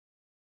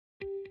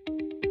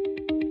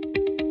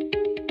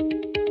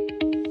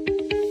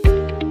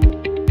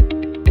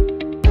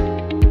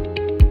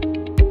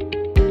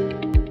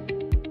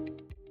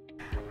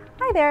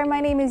Hi there,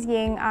 my name is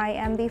Ying. I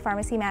am the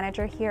pharmacy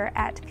manager here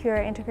at Pure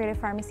Integrative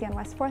Pharmacy on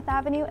West 4th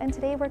Avenue, and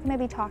today we're going to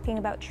be talking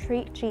about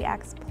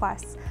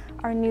TreatGxPlus,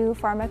 our new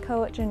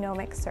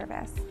pharmacogenomics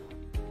service.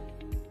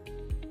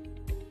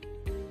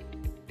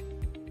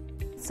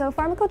 So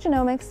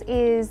pharmacogenomics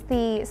is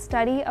the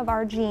study of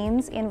our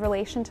genes in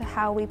relation to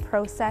how we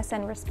process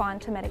and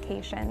respond to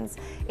medications.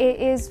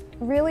 It is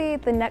really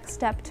the next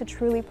step to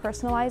truly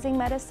personalizing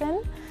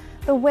medicine.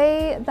 The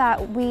way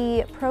that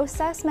we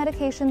process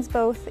medications,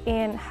 both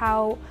in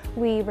how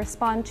we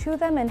respond to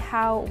them and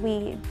how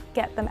we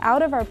get them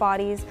out of our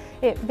bodies,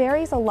 it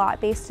varies a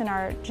lot based on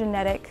our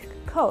genetic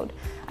code.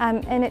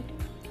 And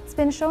it's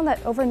been shown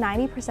that over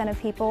 90% of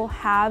people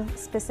have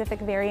specific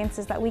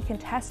variances that we can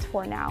test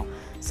for now.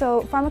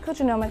 So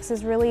pharmacogenomics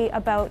is really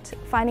about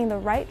finding the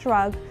right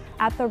drug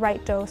at the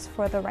right dose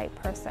for the right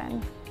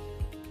person.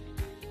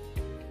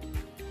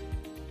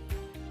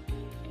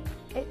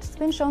 It's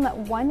been shown that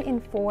 1 in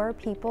 4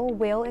 people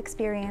will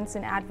experience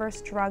an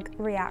adverse drug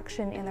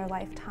reaction in their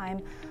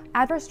lifetime.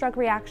 Adverse drug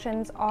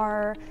reactions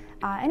are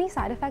any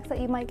side effects that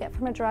you might get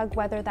from a drug,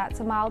 whether that's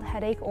a mild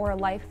headache or a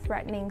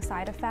life-threatening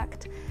side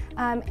effect.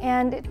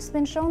 And it's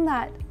been shown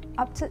that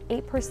up to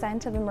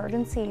 8% of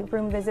emergency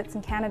room visits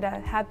in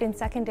Canada have been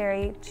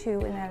secondary to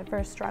an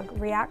adverse drug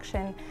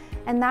reaction,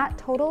 and that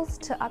totals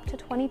to up to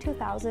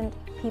 22,000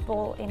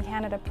 people in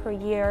Canada per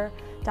year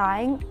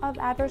dying of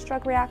adverse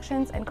drug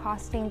reactions and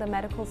costing the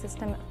medical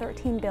system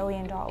 $13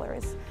 billion.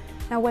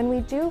 Now, when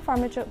we do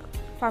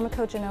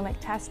pharmacogenomic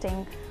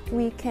testing,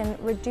 we can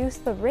reduce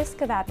the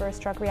risk of adverse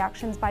drug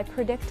reactions by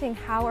predicting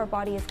how our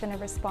body is going to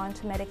respond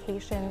to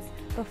medications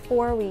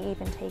before we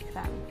even take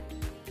them.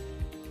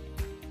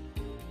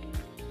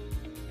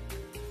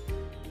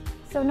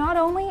 So not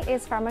only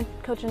is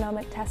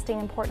pharmacogenomic testing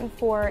important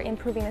for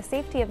improving the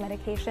safety of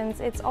medications,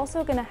 it's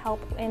also going to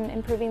help in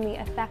improving the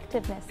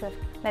effectiveness of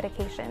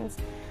medications.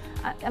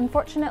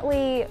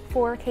 Unfortunately,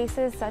 for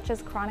cases such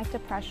as chronic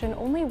depression,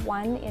 only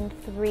 1 in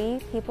 3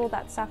 people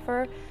that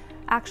suffer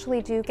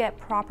actually do get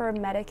proper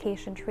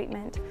medication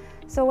treatment.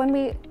 So when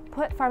we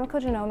put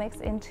pharmacogenomics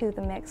into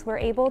the mix, we're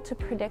able to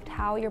predict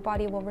how your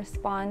body will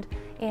respond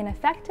in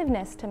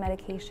effectiveness to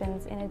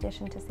medications in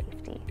addition to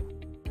safety.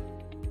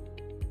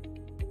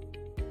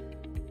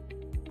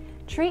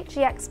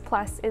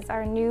 TreatGxPlus is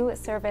our new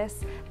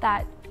service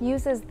that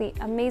uses the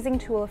amazing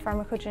tool of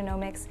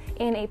pharmacogenomics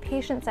in a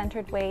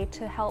patient-centered way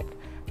to help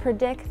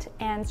predict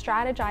and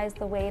strategize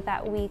the way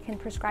that we can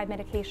prescribe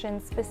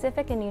medications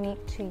specific and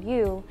unique to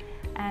you.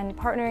 And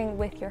partnering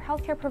with your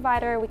healthcare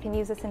provider, we can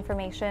use this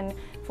information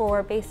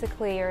for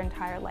basically your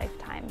entire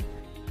lifetime.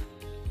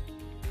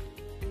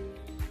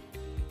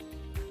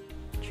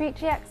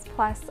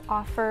 TreatGxPlus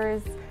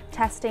offers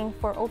testing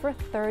for over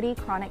 30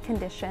 chronic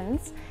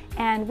conditions,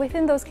 and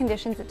within those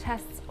conditions it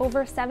tests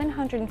over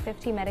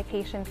 750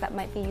 medications that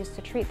might be used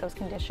to treat those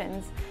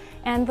conditions.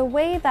 And the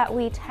way that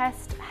we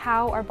test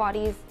how our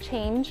bodies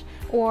change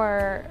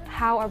or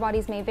how our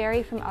bodies may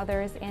vary from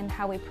others in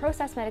how we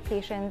process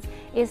medications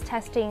is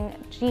testing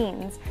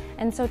genes.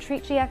 And so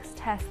TreatGx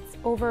tests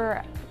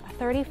over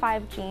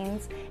 35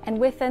 genes, and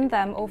within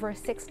them over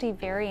 60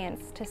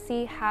 variants to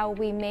see how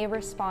we may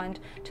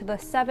respond to the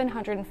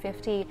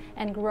 750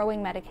 and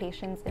growing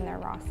medications in their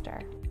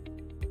roster.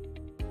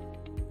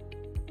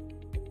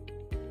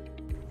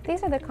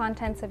 These are the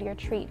contents of your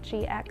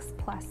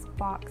TreatGxPlus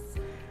box.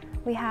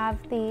 We have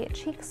the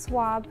cheek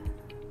swab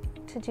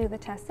to do the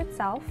test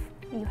itself.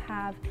 You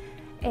have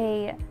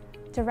a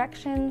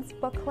directions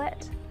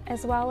booklet,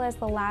 as well as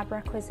the lab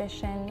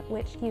requisition,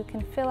 which you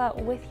can fill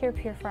out with your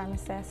Pure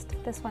pharmacist.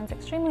 This one's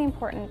extremely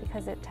important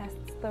because it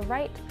tests the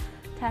right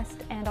test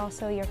and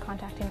also your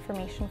contact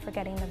information for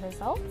getting the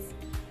results.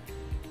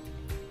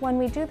 When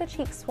we do the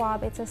cheek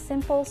swab, it's a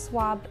simple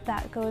swab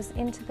that goes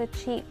into the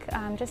cheek,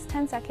 just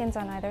 10 seconds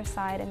on either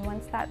side, and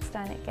once that's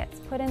done, it gets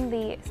put in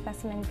the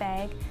specimen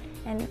bag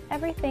and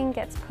everything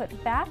gets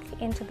put back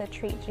into the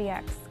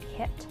TreatGx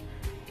kit.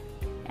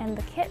 And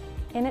the kit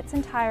in its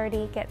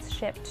entirety gets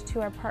shipped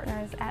to our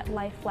partners at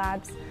Life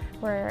Labs,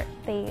 where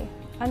they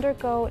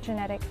undergo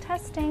genetic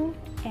testing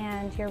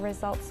and your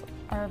results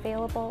are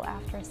available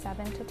after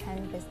 7 to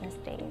 10 business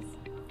days.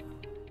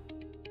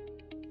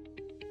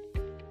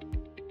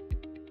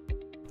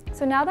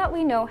 So now that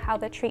we know how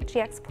the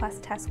TreatGxPlus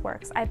test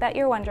works, I bet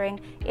you're wondering,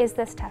 is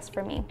this test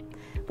for me?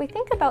 If we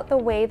think about the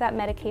way that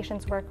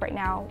medications work right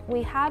now,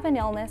 we have an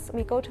illness,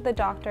 we go to the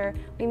doctor,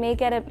 we may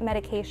get a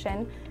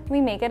medication,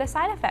 we may get a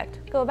side effect,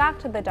 go back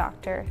to the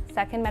doctor,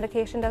 second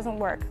medication doesn't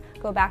work,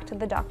 go back to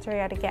the doctor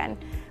yet again.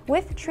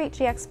 With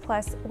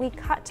TreatGxPlus, we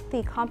cut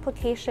the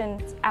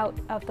complications out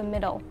of the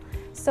middle.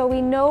 So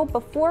we know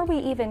before we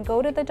even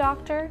go to the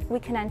doctor, we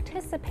can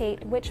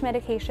anticipate which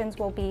medications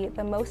will be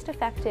the most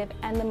effective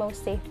and the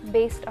most safe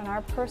based on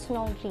our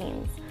personal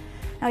genes.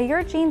 Now,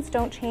 your genes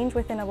don't change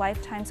within a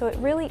lifetime, so it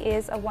really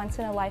is a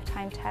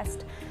once-in-a-lifetime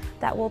test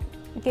that will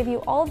give you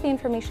all of the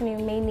information you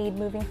may need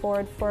moving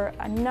forward for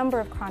a number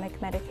of chronic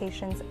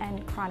medications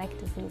and chronic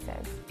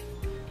diseases.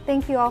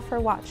 Thank you all for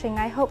watching.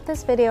 I hope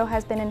this video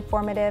has been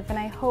informative, and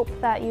I hope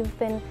that you've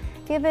been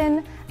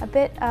given a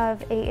bit of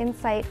an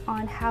insight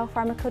on how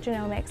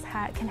pharmacogenomics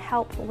can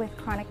help with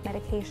chronic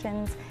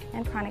medications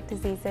and chronic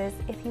diseases.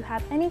 If you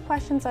have any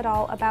questions at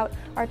all about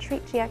our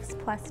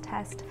TreatGxPlus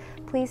test,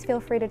 please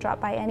feel free to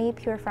drop by any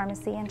Pure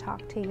Pharmacy and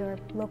talk to your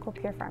local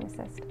Pure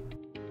pharmacist.